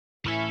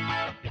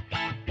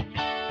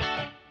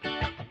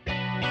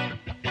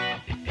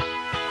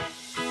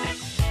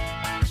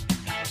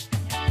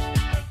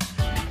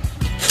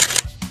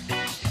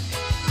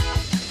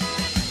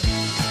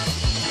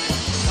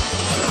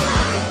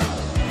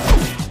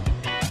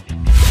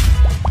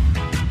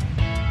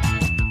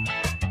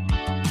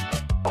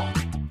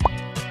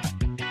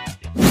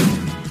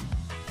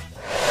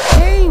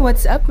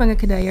What's up mga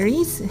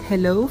ka-diaries?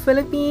 Hello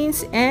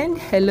Philippines and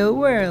hello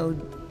world!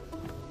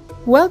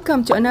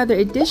 Welcome to another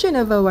edition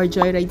of our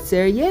Joyride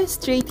series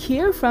straight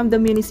here from the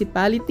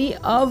municipality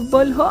of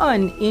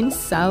Boljoon in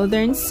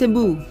southern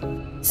Cebu.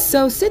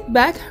 So sit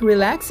back,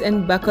 relax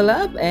and buckle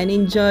up and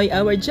enjoy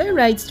our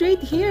joyride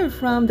straight here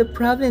from the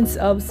province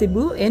of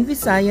Cebu in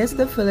Visayas,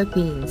 the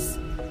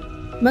Philippines.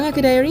 Mga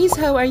ka-diaries,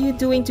 how are you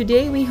doing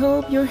today? We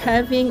hope you're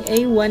having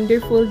a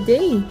wonderful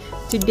day.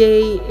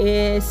 Today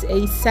is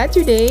a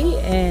Saturday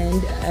and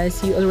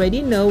as you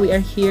already know, we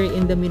are here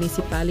in the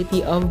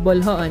municipality of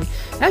Boljoon.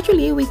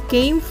 Actually, we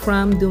came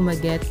from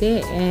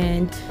Dumaguete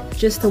and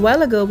just a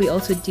while ago, we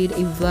also did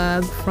a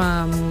vlog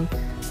from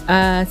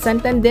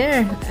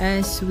Santander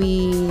as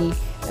we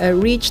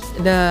reached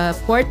the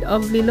port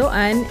of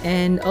Liloan,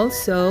 and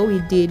also we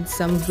did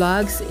some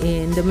vlogs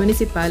in the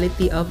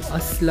municipality of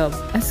Oslob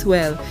as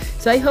well.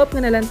 So I hope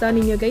na nalantaw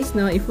ninyo guys,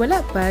 no? If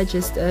wala pa,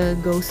 just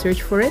go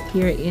search for it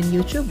here in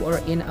YouTube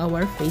or in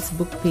our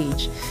Facebook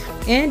page.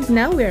 And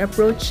now we're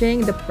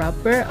approaching the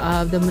proper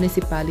of the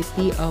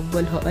municipality of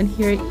Boljoon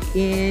here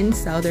in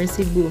southern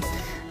Cebu.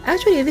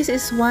 Actually, this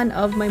is one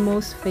of my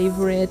most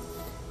favorite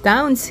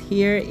towns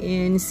here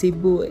in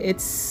Cebu.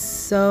 It's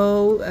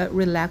so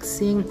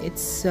relaxing,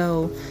 it's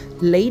so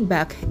laid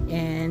back,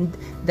 and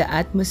the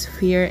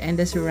atmosphere and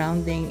the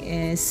surrounding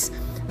is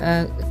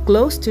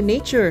close to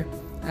nature.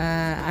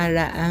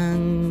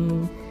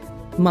 Ang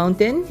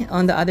mountain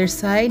on the other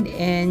side,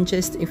 and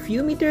just a few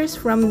meters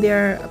from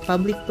their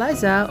public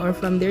plaza or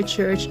from their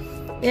church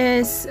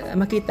is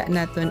makita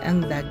naton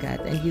ang dagat,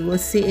 and you will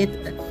see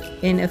it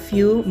in a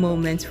few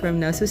moments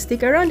from now. So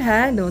stick around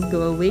ha, don't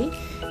go away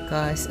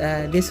because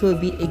this will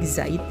be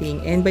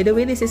exciting. And by the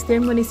way, this is their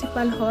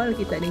municipal hall.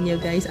 Kita ninyo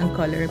guys ang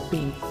color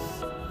pink.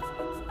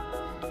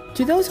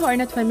 To those who are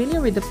not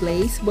familiar with the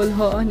place,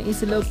 Boljoon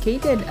is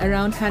located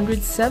around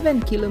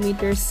 107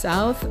 kilometers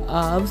south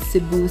of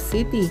Cebu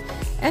City,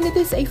 and it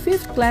is a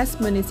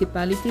fifth-class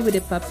municipality with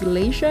a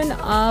population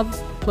of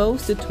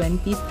close to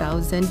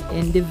 20,000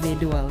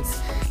 individuals.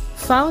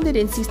 Founded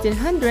in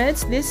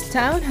 1600s, this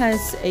town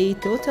has a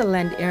total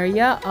land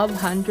area of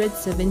 117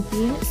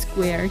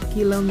 square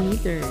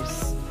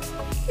kilometers.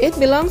 It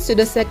belongs to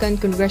the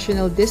 2nd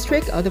Congressional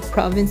District of the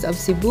province of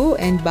Cebu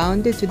and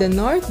bounded to the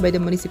north by the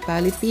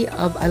municipality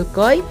of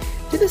Alcoy,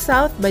 to the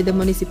south by the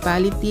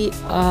municipality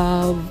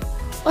of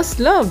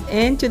Oslob,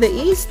 and to the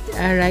east,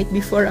 right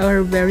before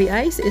our very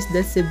eyes, is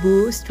the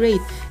Cebu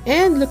Strait.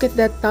 And look at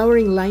that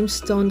towering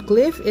limestone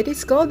cliff. It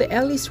is called the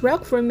Ellis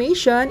Rock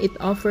Formation. It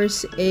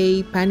offers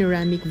a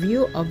panoramic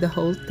view of the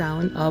whole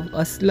town of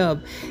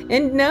Oslob.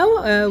 And now,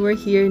 we're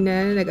here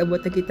na.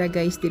 Nag-abot na kita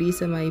guys diri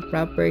sa may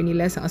proper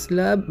nila sa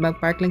Oslob.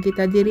 Mag-park lang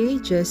kita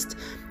diri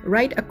just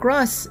right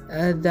across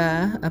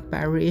the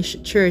parish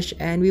church.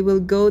 And we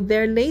will go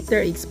there later,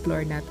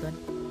 explore natin.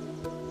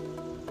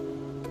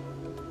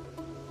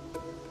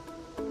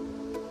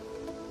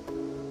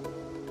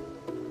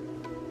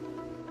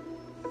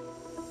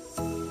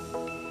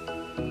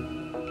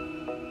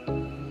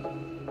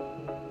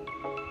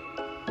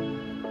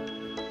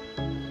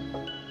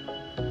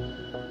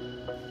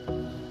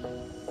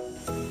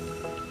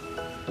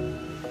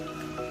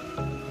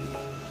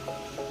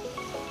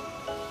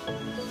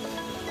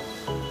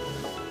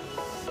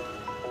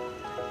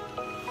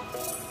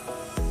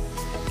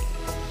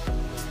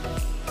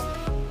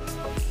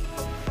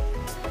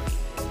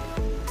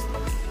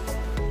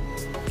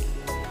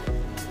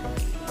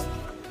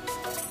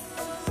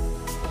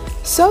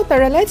 So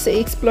tara, let's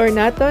explore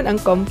natin ang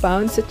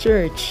compound sa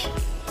church.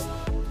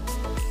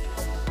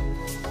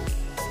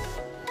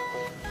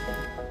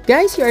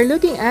 Guys, you are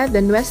looking at the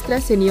Nuestra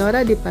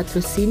Señora de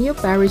Patrocinio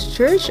Parish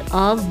Church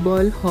of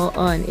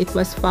Boljoon. It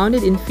was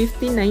founded in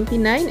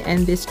 1599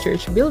 and this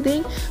church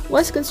building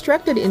was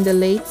constructed in the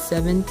late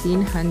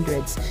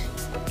 1700s.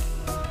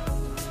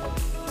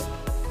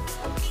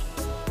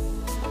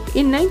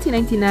 In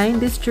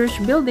 1999, this church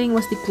building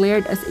was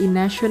declared as a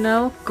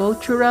National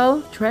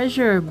Cultural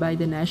Treasure by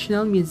the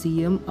National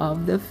Museum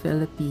of the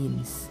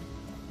Philippines.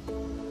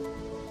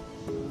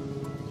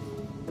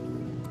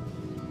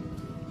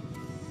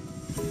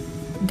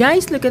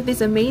 Guys, look at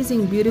this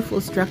amazing, beautiful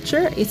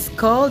structure. It's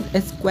called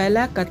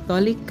Escuela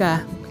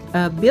Católica.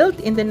 Built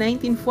in the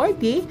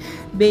 1940,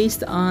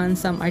 based on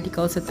some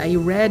articles that I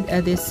read,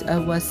 this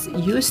was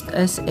used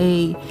as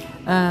a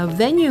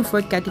venue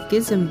for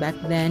catechism back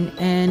then,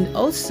 and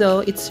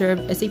also it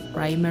served as a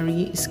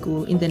primary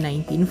school in the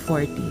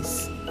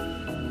 1940s.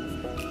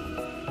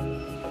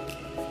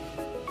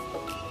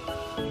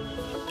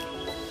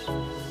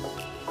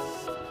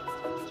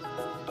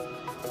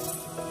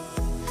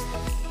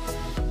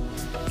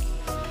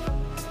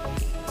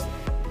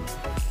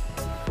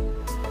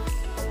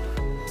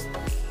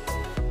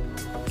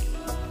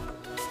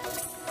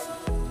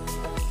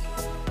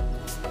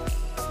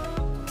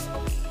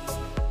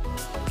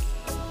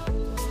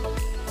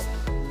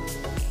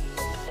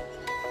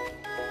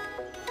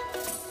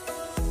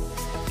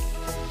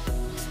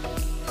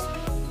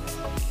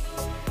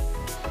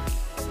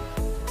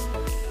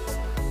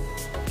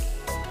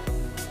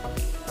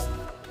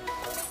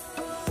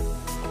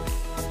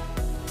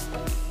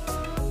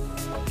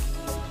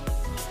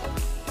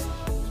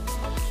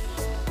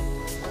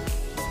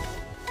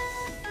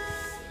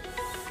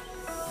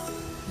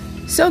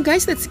 So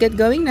guys, let's get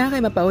going na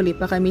kay mapauli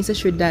pa kami sa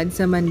syudad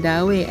sa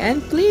Mandaue.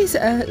 And please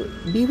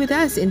be with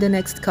us in the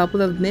next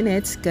couple of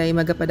minutes kay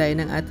magapaday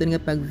ng aton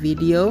nga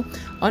pag-video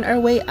on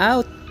our way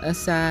out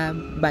sa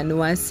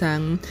Banwa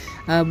sang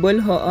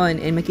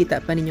Boljoon, and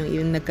makita pa ninyong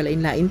yung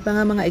nagkalain-lain pa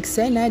nga mga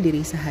eksena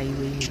diri sa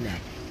highway nila.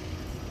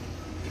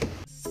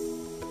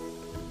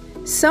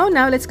 So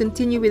now let's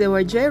continue with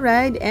our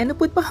joyride, and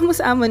upod pa kamo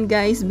sa amon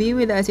guys, be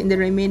with us in the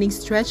remaining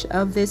stretch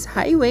of this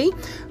highway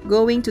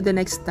going to the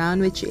next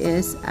town, which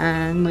is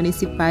ang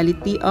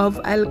municipality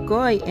of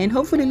Alcoy, and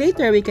hopefully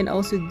later we can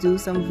also do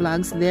some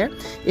vlogs there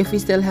if we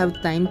still have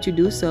time to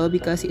do so,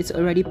 because it's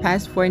already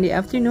past 4 in the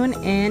afternoon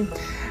and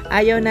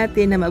ayaw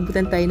natin na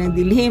maabutan tayo ng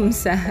dilim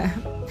sa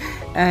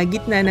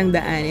gitna ng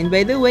daan. And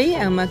by the way,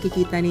 ang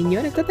makikita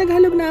ninyo,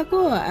 nagtatagalog na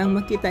ako,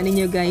 ang makita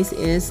ninyo guys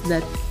is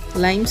that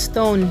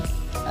limestone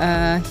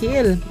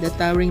hill, the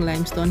towering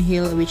limestone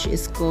hill, which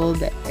is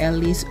called the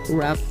Ellis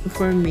Rock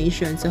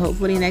Formation. So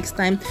hopefully next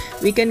time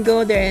we can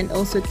go there and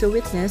also to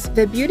witness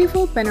the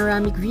beautiful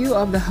panoramic view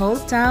of the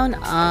whole town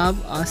of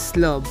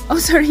Oslo.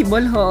 Oh sorry,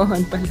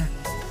 Boljoon pala.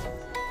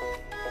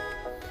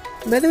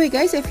 By the way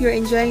guys, if you're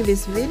enjoying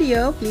this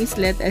video, please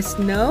let us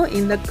know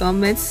in the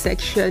comments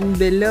section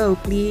below.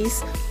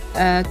 Please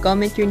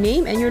comment your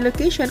name and your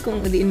location kung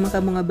diin maka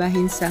mga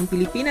bahin sang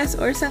Pilipinas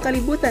or sang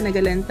kalibutan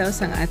nagalantaw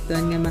sang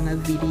aton nga mga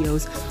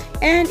videos.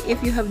 And if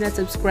you have not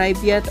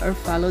subscribed yet or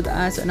followed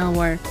us on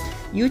our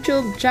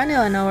YouTube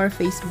channel and our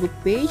Facebook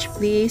page,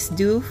 please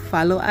do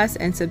follow us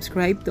and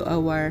subscribe to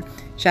our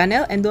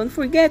channel, and don't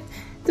forget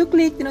to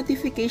click the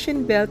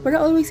notification bell para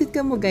always it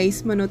kamo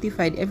guys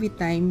ma-notified every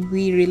time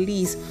we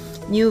release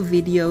new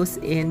videos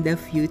in the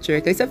future.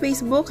 Kaya sa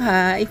Facebook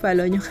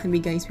i-follow nyo kami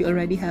guys. We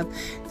already have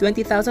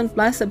 20,000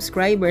 plus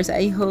subscribers.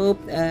 I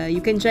hope you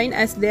can join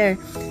us there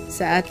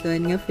sa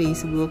aton nga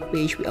Facebook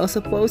page. We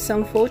also post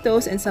some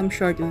photos and some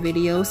short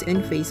videos in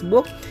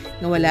Facebook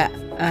nga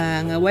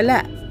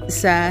wala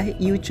sa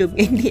YouTube.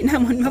 Hindi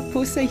naman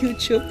ma-post sa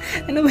YouTube.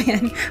 Ano ba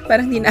yan?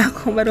 Parang hindi na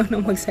ako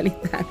marunong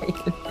magsalita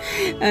ngayon.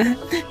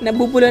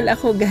 Nabubulol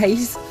ako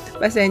guys.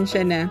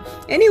 Pasensya na.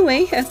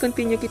 Anyway,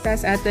 continue kita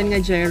sa aton nga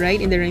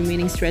joyride in the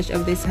remaining stretch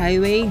of this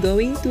highway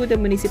going to the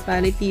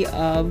municipality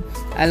of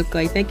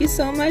Alcoy. Thank you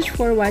so much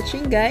for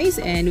watching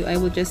guys, and I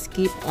will just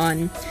keep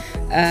on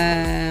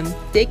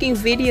taking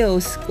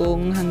videos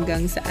kung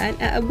hanggang saan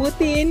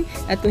aabutin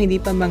at kung hindi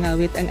pa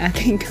mangawit ang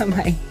aking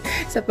kamay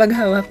sa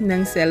paghawak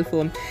ng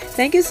cellphone.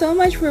 Thank you so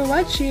much for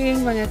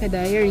watching mga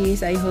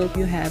ka-diaries. I hope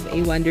you have a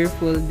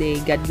wonderful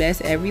day. God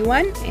bless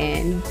everyone,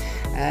 and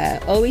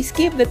always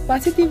keep that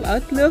positive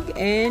outlook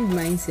and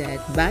mindset.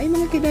 Bye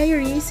mga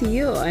ka-diaries.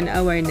 See you on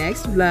our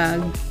next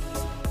vlog.